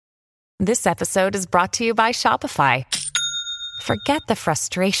This episode is brought to you by Shopify. Forget the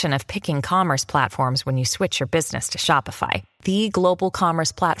frustration of picking commerce platforms when you switch your business to Shopify, the global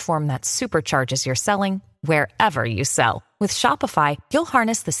commerce platform that supercharges your selling wherever you sell. With Shopify, you'll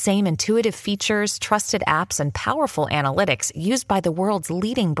harness the same intuitive features, trusted apps, and powerful analytics used by the world's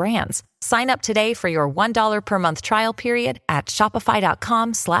leading brands. Sign up today for your $1 per month trial period at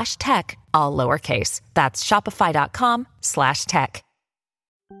shopify.com/tech, all lowercase. That's shopify.com/tech.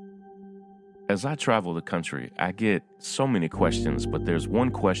 As I travel the country, I get so many questions, but there's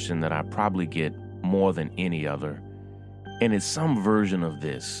one question that I probably get more than any other, and it's some version of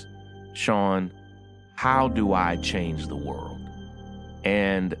this. Sean, how do I change the world?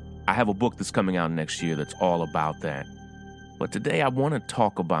 And I have a book that's coming out next year that's all about that. But today I want to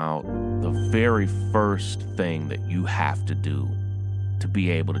talk about the very first thing that you have to do to be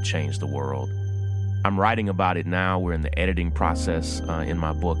able to change the world. I'm writing about it now. We're in the editing process in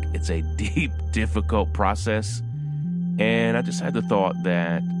my book. It's a deep, difficult process. And I just had the thought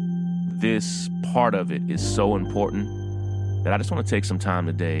that this part of it is so important that I just want to take some time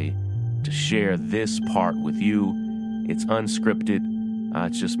today to share this part with you. It's unscripted.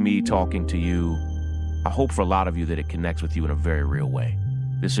 It's just me talking to you. I hope for a lot of you that it connects with you in a very real way.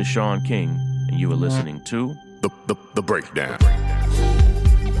 This is Sean King, and you are listening to The Breakdown.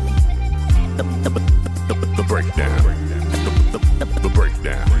 The Breakdown. The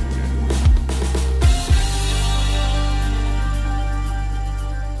Breakdown.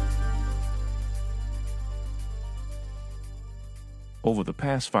 Over the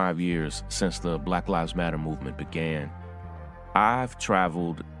past 5 years since the Black Lives Matter movement began, I've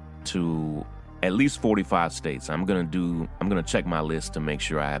traveled to at least 45 states. I'm gonna check my list to make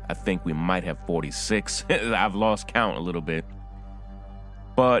sure. I think we might have 46. I've lost count a little bit.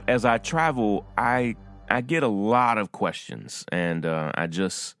 But as I travel, I get a lot of questions, and I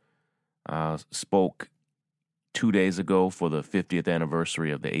just spoke 2 days ago for the 50th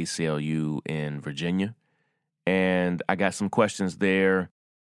anniversary of the ACLU in Virginia, and I got some questions there,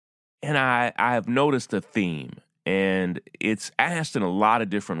 and I have noticed a theme, and it's asked in a lot of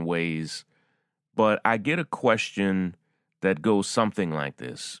different ways, but I get a question that goes something like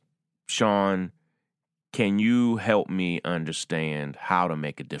this: Sean, can you help me understand how to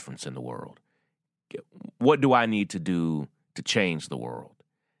make a difference in the world? What do I need to do to change the world?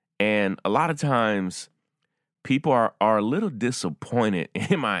 And a lot of times people are a little disappointed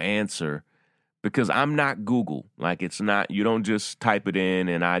in my answer because I'm not Google. Like, it's not, you don't just type it in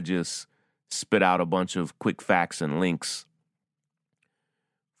and I just spit out a bunch of quick facts and links.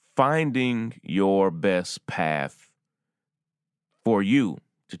 Finding your best path for you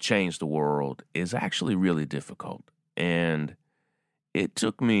to change the world is actually really difficult. And it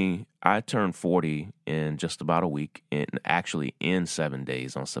took me, I turned 40 in just about a week, actually in 7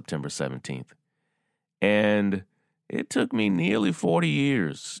 days on September 17th. And it took me nearly 40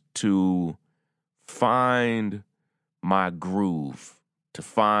 years to find my groove, to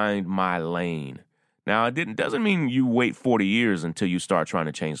find my lane. Now, it doesn't mean you wait 40 years until you start trying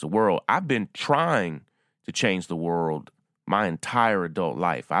to change the world. I've been trying to change the world my entire adult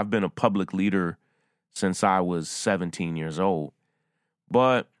life. I've been a public leader since I was 17 years old.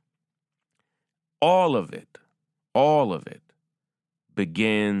 But all of it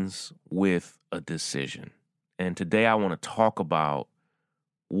begins with a decision. And today I want to talk about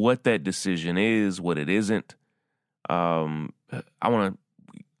what that decision is, what it isn't. I want to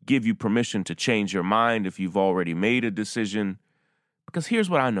give you permission to change your mind if you've already made a decision. Because here's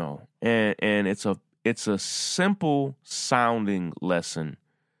what I know, and it's a simple sounding lesson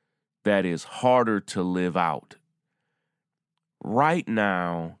that is harder to live out. Right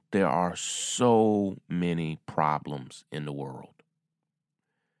now, there are so many problems in the world.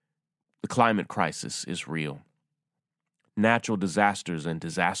 The climate crisis is real. Natural disasters and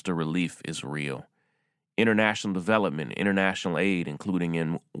disaster relief is real. International development, international aid, including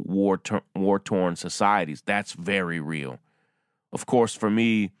in war-torn societies, that's very real. Of course, for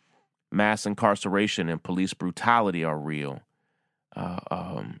me, mass incarceration and police brutality are real.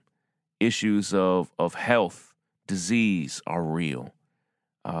 Issues of health, disease are real.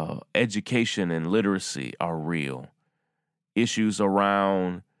 Education and literacy are real. Issues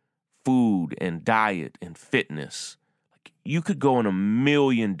around food and diet and fitness. You could go in a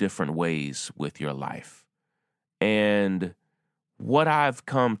million different ways with your life. And what I've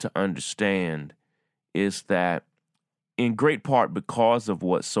come to understand is that in great part because of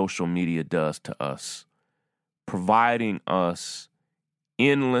what social media does to us, providing us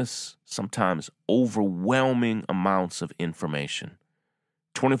endless, sometimes overwhelming amounts of information,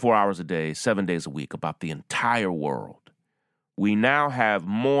 24 hours a day, 7 days a week about the entire world, we now have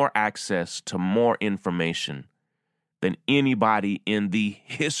more access to more information than anybody in the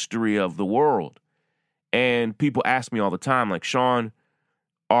history of the world. And people ask me all the time, like, Sean,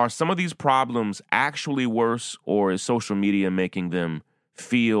 are some of these problems actually worse, or is social media making them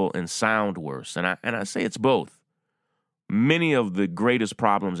feel and sound worse? And I say it's both. Many of the greatest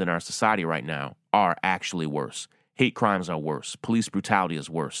problems in our society right now are actually worse. Hate crimes are worse. Police brutality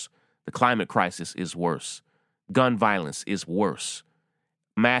is worse. The climate crisis is worse. Gun violence is worse.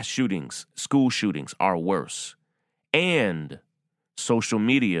 Mass shootings, school shootings are worse. And social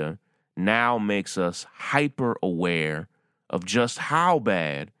media now makes us hyper aware of just how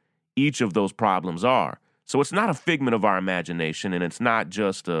bad each of those problems are. So it's not a figment of our imagination, and it's not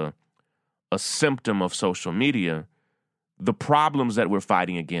just a symptom of social media. The problems that we're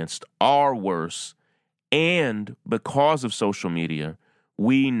fighting against are worse, and because of social media,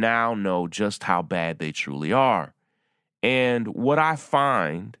 we now know just how bad they truly are. And what I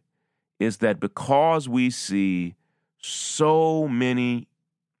find is that because we see so many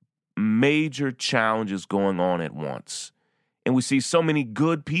major challenges going on at once, and we see so many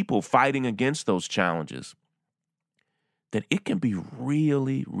good people fighting against those challenges, that it can be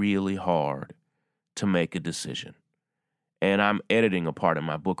really, really hard to make a decision. And I'm editing a part of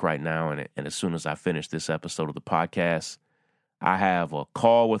my book right now, and as soon as I finish this episode of the podcast, I have a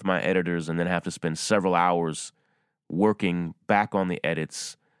call with my editors and then have to spend several hours working back on the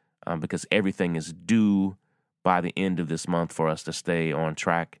edits because everything is due by the end of this month for us to stay on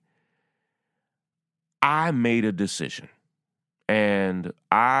track. I made a decision, and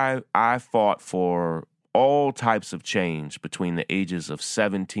I fought for all types of change between the ages of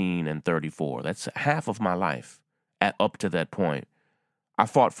 17 and 34. That's half of my life up to that point. I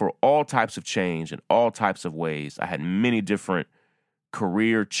fought for all types of change in all types of ways. I had many different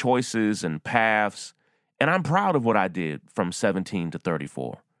career choices and paths, and I'm proud of what I did from 17 to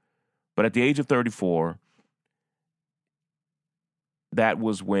 34. But at the age of 34, that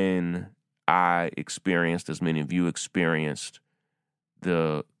was when I experienced, as many of you experienced,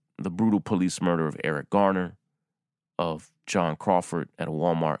 the brutal police murder of Eric Garner, of John Crawford at a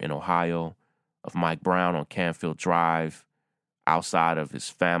Walmart in Ohio, of Mike Brown on Canfield Drive, outside of his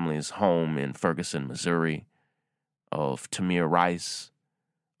family's home in Ferguson, Missouri, of Tamir Rice,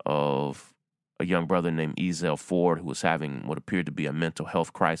 of a young brother named Ezell Ford, who was having what appeared to be a mental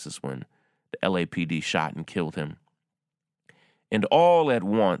health crisis when the LAPD shot and killed him. And all at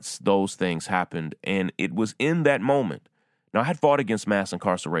once, those things happened, and it was in that moment. Now, I had fought against mass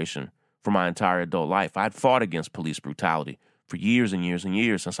incarceration for my entire adult life. I had fought against police brutality for years and years and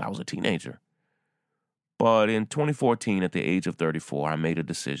years since I was a teenager. But in 2014, at the age of 34, I made a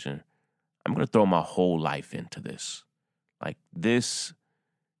decision. I'm going to throw my whole life into this. Like, this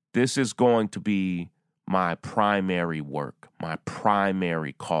is going to be my primary work, my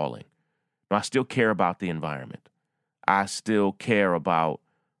primary calling. Now, I still care about the environment. I still care about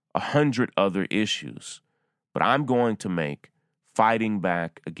 100 other issues. But I'm going to make fighting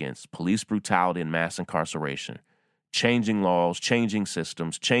back against police brutality and mass incarceration, changing laws, changing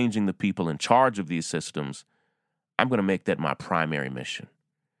systems, changing the people in charge of these systems, I'm going to make that my primary mission.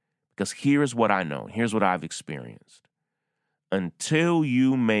 Because here's what I know. Here's what I've experienced. Until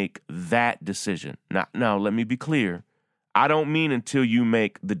you make that decision. Now, let me be clear. I don't mean until you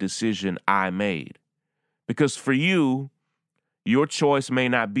make the decision I made. Because for you, your choice may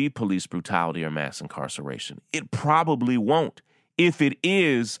not be police brutality or mass incarceration. It probably won't. If it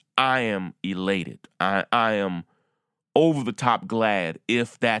is, I am elated. I am over the top glad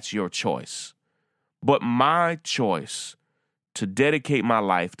if that's your choice. But my choice to dedicate my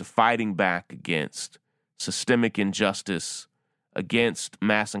life to fighting back against systemic injustice, against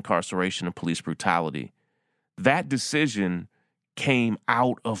mass incarceration and police brutality, that decision came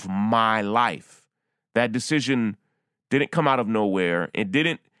out of my life. That decision didn't come out of nowhere. It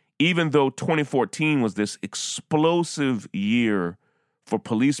didn't, even though 2014 was this explosive year for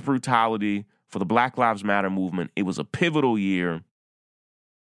police brutality, for the Black Lives Matter movement, it was a pivotal year.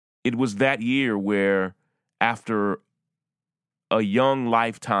 It was that year where, after a young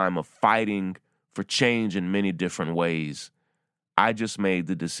lifetime of fighting for change in many different ways, I just made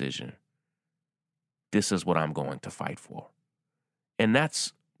the decision. This is what I'm going to fight for. And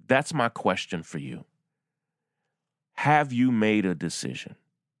that's my question for you. Have you made a decision?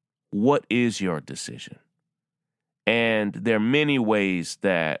 What is your decision? And there are many ways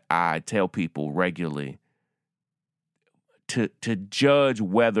that I tell people regularly to judge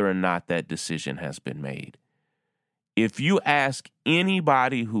whether or not that decision has been made. If you ask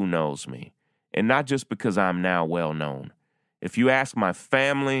anybody who knows me, and not just because I'm now well known, if you ask my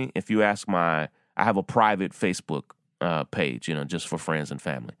family, if you ask I have a private Facebook page, just for friends and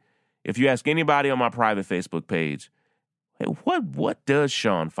family. If you ask anybody on my private Facebook page, hey, what does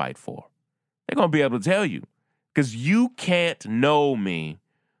Sean fight for? They're going to be able to tell you, because you can't know me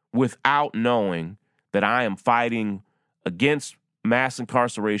without knowing that I am fighting against mass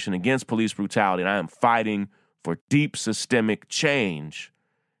incarceration, against police brutality, and I am fighting for deep systemic change.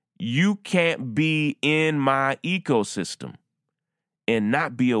 You can't be in my ecosystem and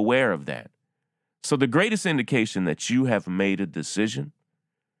not be aware of that. So the greatest indication that you have made a decision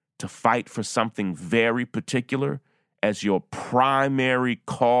to fight for something very particular as your primary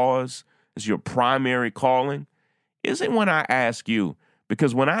cause, as your primary calling, isn't when I ask you.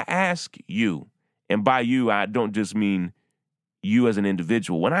 Because when I ask you, and by you, I don't just mean you as an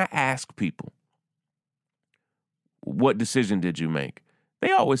individual. When I ask people, what decision did you make?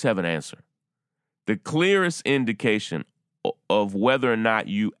 They always have an answer. The clearest indication of whether or not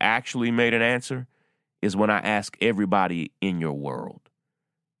you actually made an answer is when I ask everybody in your world.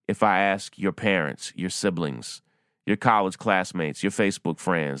 If I ask your parents, your siblings, your college classmates, your Facebook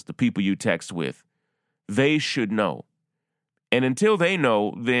friends, the people you text with, they should know. And until they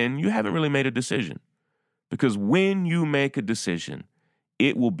know, then you haven't really made a decision. Because when you make a decision,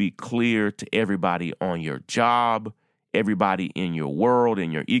 it will be clear to everybody on your job, everybody in your world,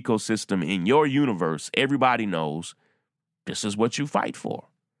 in your ecosystem, in your universe. Everybody knows this is what you fight for.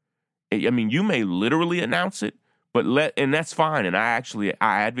 I mean, you may literally announce it, and that's fine. And I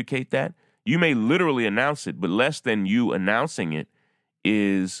advocate that. You may literally announce it, but less than you announcing it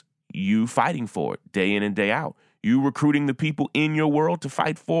is you fighting for it day in and day out. You recruiting the people in your world to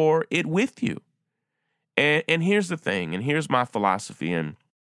fight for it with you. And here's the thing, and here's my philosophy, and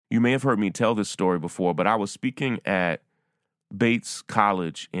you may have heard me tell this story before, but I was speaking at Bates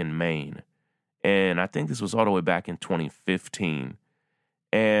College in Maine, and I think this was all the way back in 2015,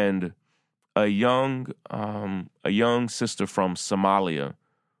 and a young sister from Somalia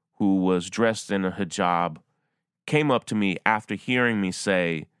who was dressed in a hijab came up to me after hearing me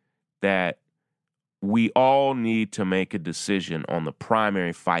say that we all need to make a decision on the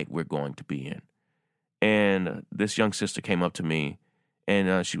primary fight we're going to be in. And this young sister came up to me,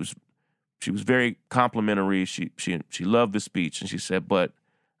 and she was very complimentary. She loved the speech, and she said, "But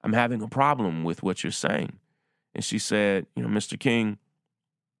I'm having a problem with what you're saying." And she said, "Mr. King,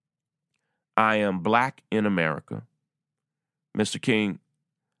 I am black in America. Mr. King,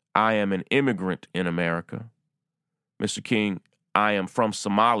 I am an immigrant in America. Mr. King, I am from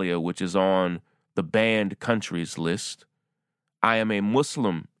Somalia, which is on the banned countries list. I am a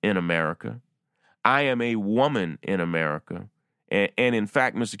Muslim in America. I am a woman in America. And in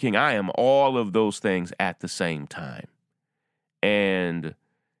fact, Mr. King, I am all of those things at the same time." And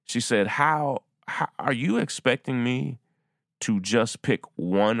she said, how are you expecting me to just pick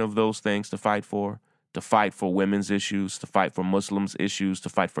one of those things to fight for women's issues, to fight for Muslims' issues, to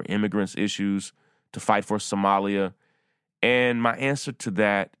fight for immigrants' issues, to fight for Somalia? And my answer to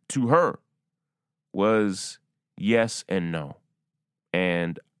that, to her, was yes and no.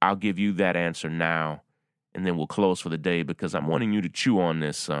 And I'll give you that answer now, and then we'll close for the day, because I'm wanting you to chew on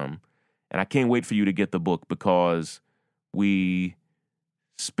this some. And I can't wait for you to get the book, because we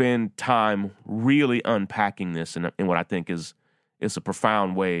spend time really unpacking this in what I think is a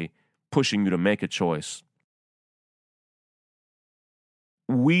profound way, pushing you to make a choice.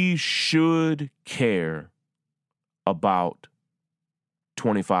 We should care about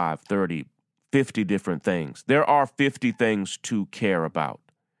 25, 30, 50 different things. There are 50 things to care about,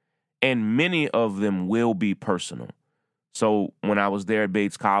 and many of them will be personal. So when I was there at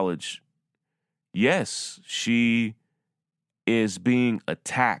Bates College, yes, she is being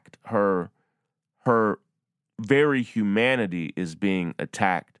attacked. Her very humanity is being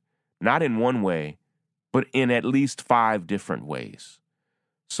attacked, not in one way, but in at least 5 different ways.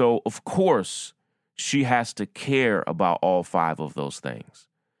 So, of course, she has to care about all 5 of those things.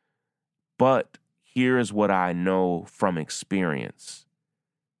 But here is what I know from experience.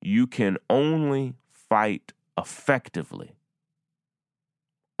 You can only fight effectively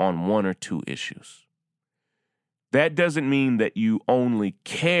on 1 or 2 issues. That doesn't mean that you only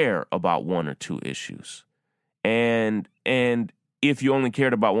care about 1 or 2 issues. And if you only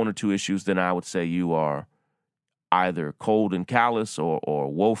cared about 1 or 2 issues, then I would say you are either cold and callous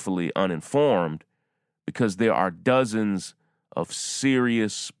or woefully uninformed, because there are dozens of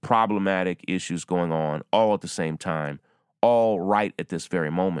serious, problematic issues going on all at the same time, all right at this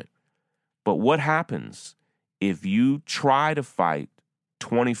very moment. But what happens if you try to fight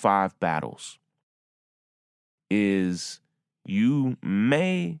 25 battles is you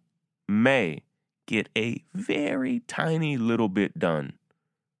may get a very tiny little bit done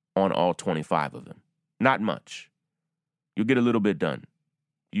on all 25 of them. Not much. You'll get a little bit done.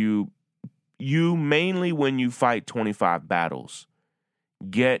 You mainly, when you fight 25 battles,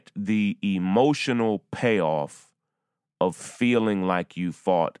 get the emotional payoff of feeling like you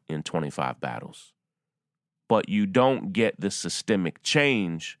fought in 25 battles. But you don't get the systemic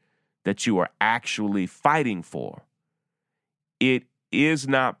change that you are actually fighting for. It is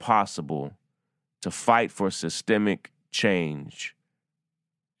not possible to fight for systemic change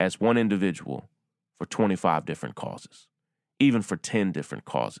as one individual for 25 different causes, even for 10 different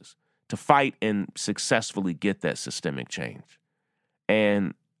causes, to fight and successfully get that systemic change.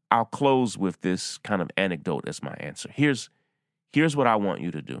 And I'll close with this kind of anecdote as my answer. Here's what I want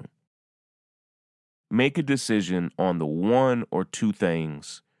you to do. Make a decision on the one or two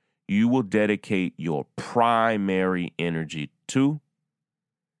things you will dedicate your primary energy to.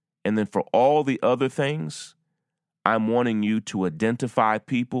 And then for all the other things, I'm wanting you to identify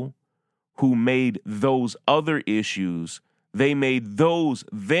people who made those other issues, they made those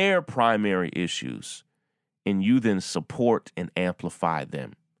their primary issues, and you then support and amplify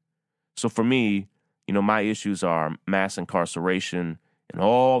them. So for me, my issues are mass incarceration and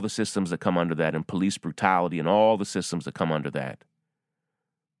all the systems that come under that, and police brutality and all the systems that come under that.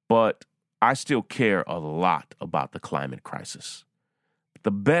 But I still care a lot about the climate crisis.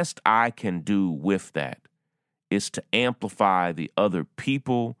 The best I can do with that is to amplify the other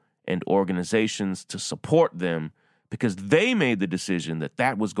people and organizations, to support them, because they made the decision that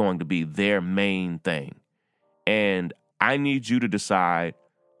that was going to be their main thing. And I need you to decide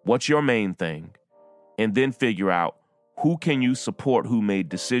what's your main thing, and then figure out who can you support who made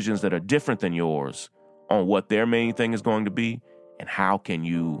decisions that are different than yours on what their main thing is going to be, and how can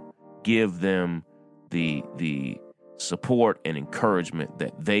you give them the support and encouragement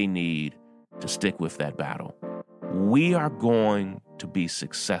that they need to stick with that battle. We are going to be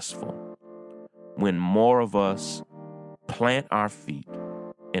successful when more of us plant our feet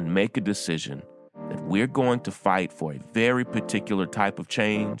and make a decision that we're going to fight for a very particular type of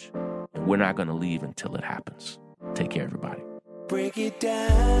change, and we're not going to leave until it happens. Take care, everybody. Break it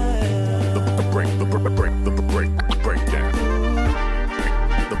down. The break down. The break down. The break Break it down.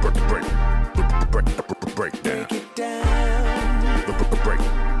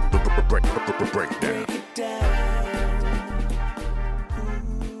 down.